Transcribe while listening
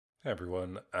Hey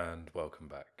everyone, and welcome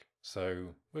back.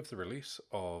 So, with the release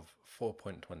of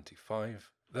 4.25,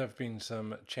 there have been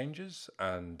some changes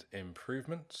and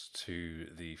improvements to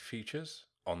the features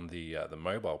on the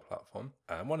mobile platform.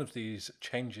 And one of these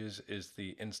changes is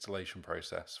the installation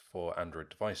process for Android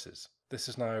devices. This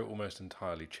is now almost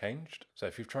entirely changed. So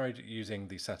if you've tried using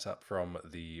the setup from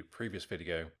the previous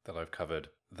video that I've covered,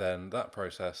 then that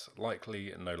process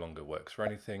likely no longer works for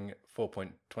anything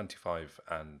 4.25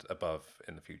 and above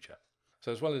in the future.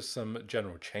 So as well as some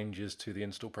general changes to the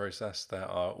install process, there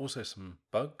are also some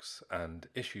bugs and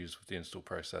issues with the install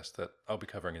process that I'll be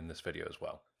covering in this video as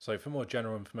well. So for more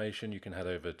general information, you can head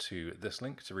over to this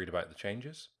link to read about the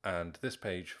changes, and this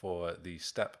page for the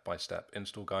step-by-step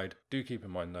install guide. Do keep in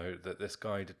mind though that this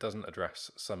guide doesn't address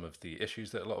some of the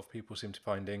issues that a lot of people seem to be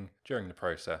finding during the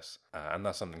process, and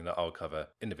that's something that I'll cover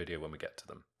in the video when we get to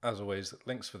them. As always,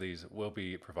 links for these will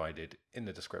be provided in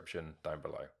the description down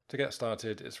below. To get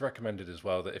started, it's recommended as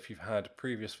well that if you've had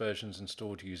previous versions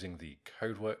installed using the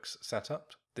CodeWorks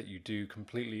setup, that you do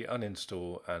completely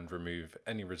uninstall and remove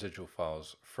any residual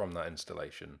files from that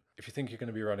installation. If you think you're going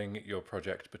to be running your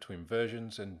project between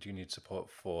versions and you need support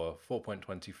for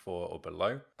 4.24 or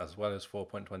below, as well as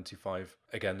 4.25,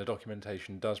 again, the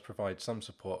documentation does provide some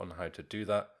support on how to do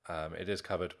that. It is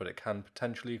covered, but it can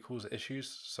potentially cause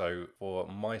issues. So for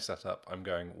my setup, I'm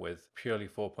going with purely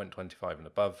 4.25 and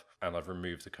above, and I've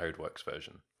removed the CodeWorks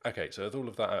version. Okay, so with all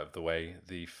of that out of the way,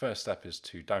 the first step is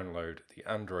to download the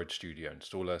Android Studio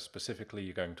installer. Specifically,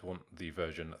 you're going to want the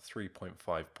version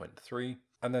 3.5.3,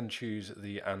 and then choose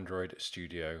the Android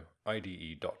Studio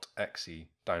IDE.exe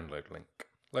download link.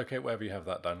 Locate wherever you have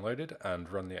that downloaded and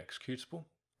run the executable.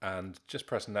 And just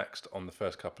press next on the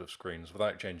first couple of screens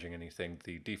without changing anything.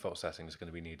 The default settings are going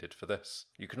to be needed for this.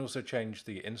 You can also change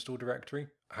the install directory.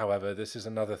 However, this is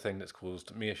another thing that's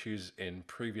caused me issues in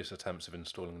previous attempts of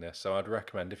installing this, so I'd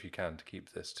recommend, if you can, to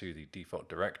keep this to the default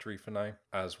directory for now,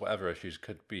 as whatever issues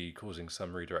could be causing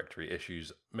some redirectory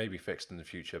issues may be fixed in the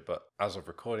future, but as of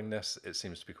recording this, it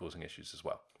seems to be causing issues as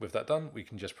well. With that done, we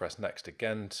can just press next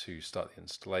again to start the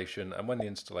installation, and when the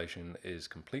installation is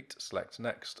complete, select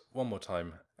next one more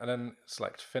time, and then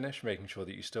select finish, making sure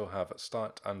that you still have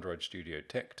Start Android Studio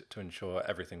ticked to ensure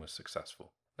everything was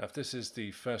successful. Now, if this is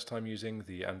the first time using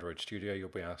the Android Studio, you'll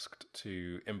be asked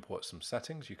to import some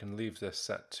settings. You can leave this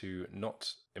set to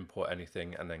not import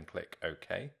anything and then click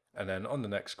OK. And then on the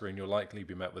next screen, you'll likely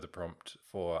be met with a prompt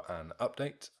for an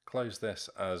update. Close this,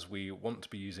 as we want to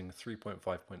be using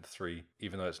 3.5.3,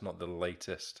 even though it's not the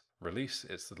latest release,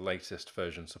 it's the latest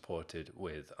version supported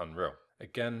with Unreal.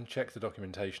 Again, check the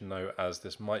documentation though, as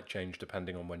this might change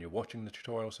depending on when you're watching the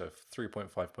tutorial. So if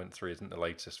 3.5.3 isn't the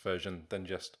latest version, then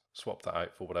just swap that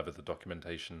out for whatever the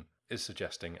documentation is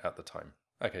suggesting at the time.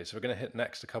 Okay, so we're going to hit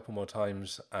next a couple more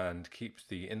times and keep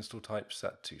the install type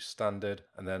set to standard.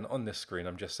 And then on this screen,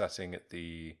 I'm just setting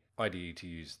the IDE to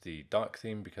use the dark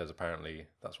theme, because apparently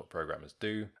that's what programmers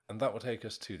do. And that will take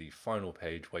us to the final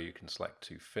page where you can select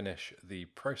to finish the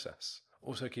process.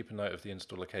 Also keep a note of the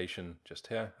install location just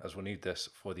here, as we'll need this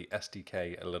for the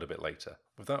SDK a little bit later.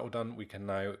 With that all done, we can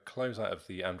now close out of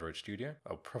the Android Studio.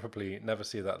 I'll probably never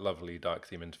see that lovely dark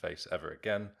theme interface ever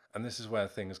again, and this is where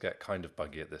things get kind of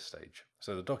buggy at this stage.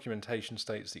 So the documentation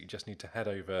states that you just need to head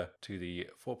over to the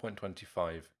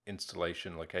 4.25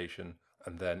 installation location,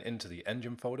 and then into the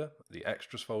engine folder, the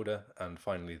extras folder, and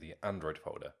finally the Android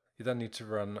folder. You then need to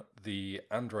run the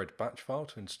Android batch file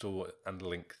to install and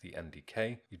link the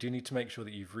NDK. You do need to make sure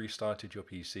that you've restarted your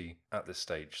PC at this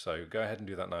stage, so go ahead and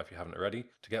do that now if you haven't already.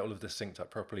 To get all of this synced up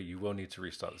properly, you will need to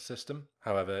restart the system.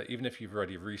 However, even if you've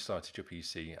already restarted your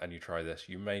PC and you try this,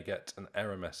 you may get an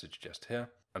error message just here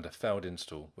and a failed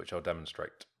install, which I'll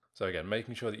demonstrate. So again,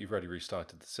 making sure that you've already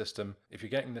restarted the system. If you're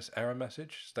getting this error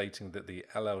message stating that the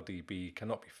LLDB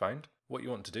cannot be found, what you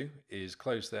want to do is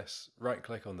close this, right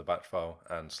click on the batch file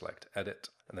and select edit,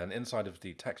 and then inside of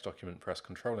the text document press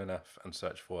Ctrl and F and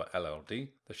search for LLD.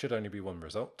 There should only be one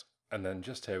result. And then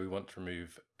just here we want to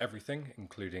remove everything,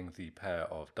 including the pair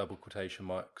of double quotation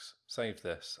marks. Save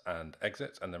this and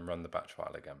exit, and then run the batch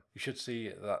file again. You should see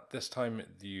that this time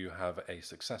you have a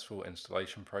successful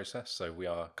installation process, so we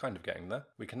are kind of getting there.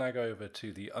 We can now go over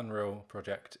to the Unreal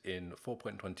project in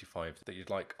 4.25 that you'd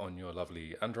like on your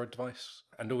lovely Android device.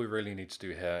 And all we really need to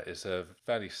do here is a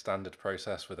fairly standard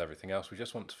process with everything else. We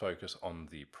just want to focus on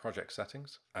the project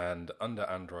settings, and under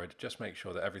Android, just make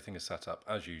sure that everything is set up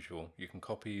as usual. You can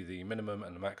copy the minimum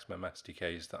and maximum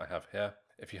SDKs that I have here.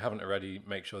 If you haven't already,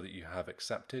 make sure that you have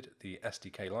accepted the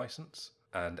SDK license,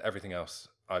 and everything else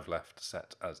I've left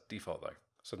set as default though.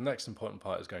 So the next important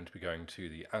part is going to be going to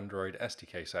the Android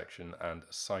SDK section and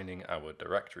assigning our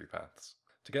directory paths.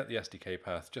 To get the SDK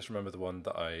path, just remember the one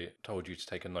that I told you to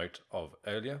take a note of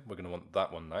earlier. We're going to want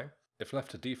that one now. If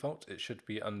left to default, it should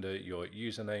be under your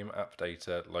username, app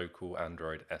data, local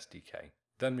Android SDK.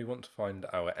 Then we want to find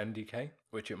our NDK,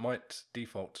 which it might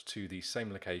default to the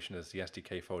same location as the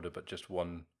SDK folder, but just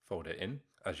one folder in,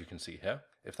 as you can see here.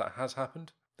 If that has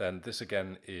happened, then this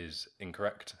again is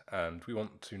incorrect, and we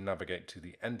want to navigate to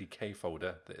the NDK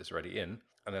folder that is already in,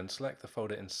 and then select the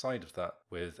folder inside of that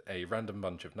with a random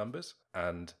bunch of numbers,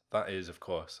 and that is of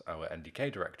course our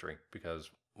NDK directory, because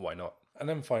why not? And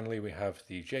then finally we have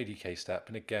the JDK step,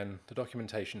 and again the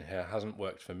documentation here hasn't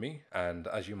worked for me, and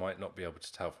as you might not be able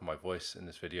to tell from my voice in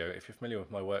this video, if you're familiar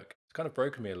with my work, it's kind of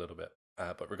broken me a little bit.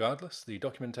 But regardless, the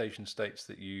documentation states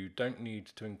that you don't need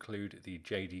to include the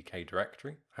JDK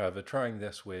directory. However, trying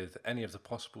this with any of the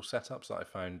possible setups that I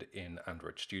found in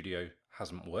Android Studio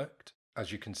hasn't worked,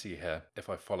 as you can see here if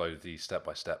I follow the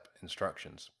step-by-step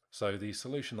instructions. So the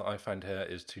solution that I found here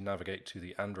is to navigate to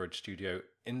the Android Studio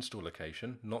install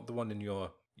location, not the one in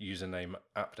your username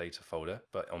app data folder,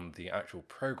 but on the actual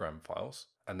program files.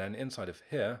 And then inside of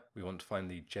here, we want to find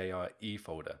the JRE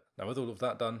folder. Now with all of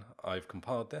that done, I've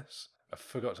compiled this. I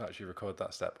forgot to actually record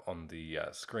that step on the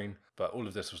screen, but all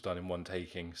of this was done in one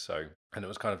taking, and it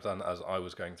was kind of done as I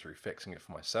was going through fixing it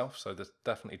for myself, so this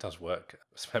definitely does work.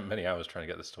 I spent many hours trying to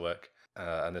get this to work,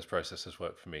 and this process has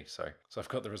worked for me. So I've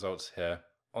got the results here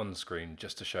on screen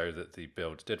just to show that the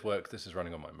build did work. This is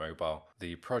running on my mobile.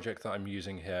 The project that I'm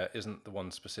using here isn't the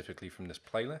one specifically from this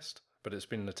playlist, but it's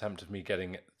been an attempt of me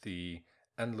getting the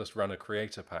Endless Runner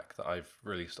Creator Pack that I've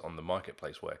released on the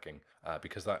marketplace working,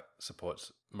 because that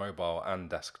supports mobile and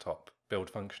desktop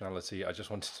build functionality. I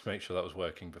just wanted to make sure that was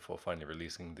working before finally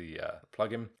releasing the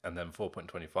plugin, and then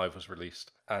 4.25 was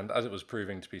released. And as it was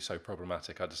proving to be so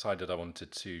problematic, I decided I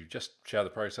wanted to just share the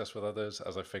process with others,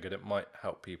 as I figured it might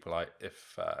help people out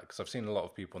because I've seen a lot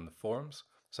of people in the forums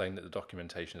saying that the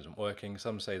documentation isn't working.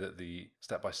 Some say that the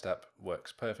step-by-step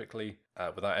works perfectly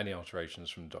without any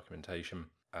alterations from the documentation.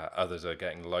 Others are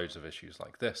getting loads of issues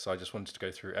like this, so I just wanted to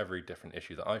go through every different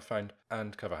issue that I found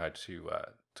and cover how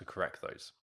to correct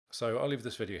those. So I'll leave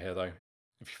this video here though.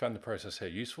 If you found the process here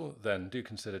useful, then do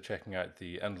consider checking out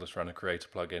the Endless Runner Creator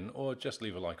plugin, or just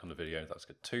leave a like on the video, that's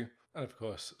good too. And of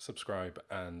course, subscribe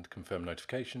and confirm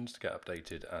notifications to get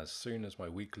updated as soon as my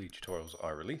weekly tutorials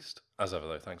are released. As ever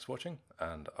though, thanks for watching,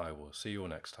 and I will see you all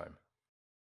next time.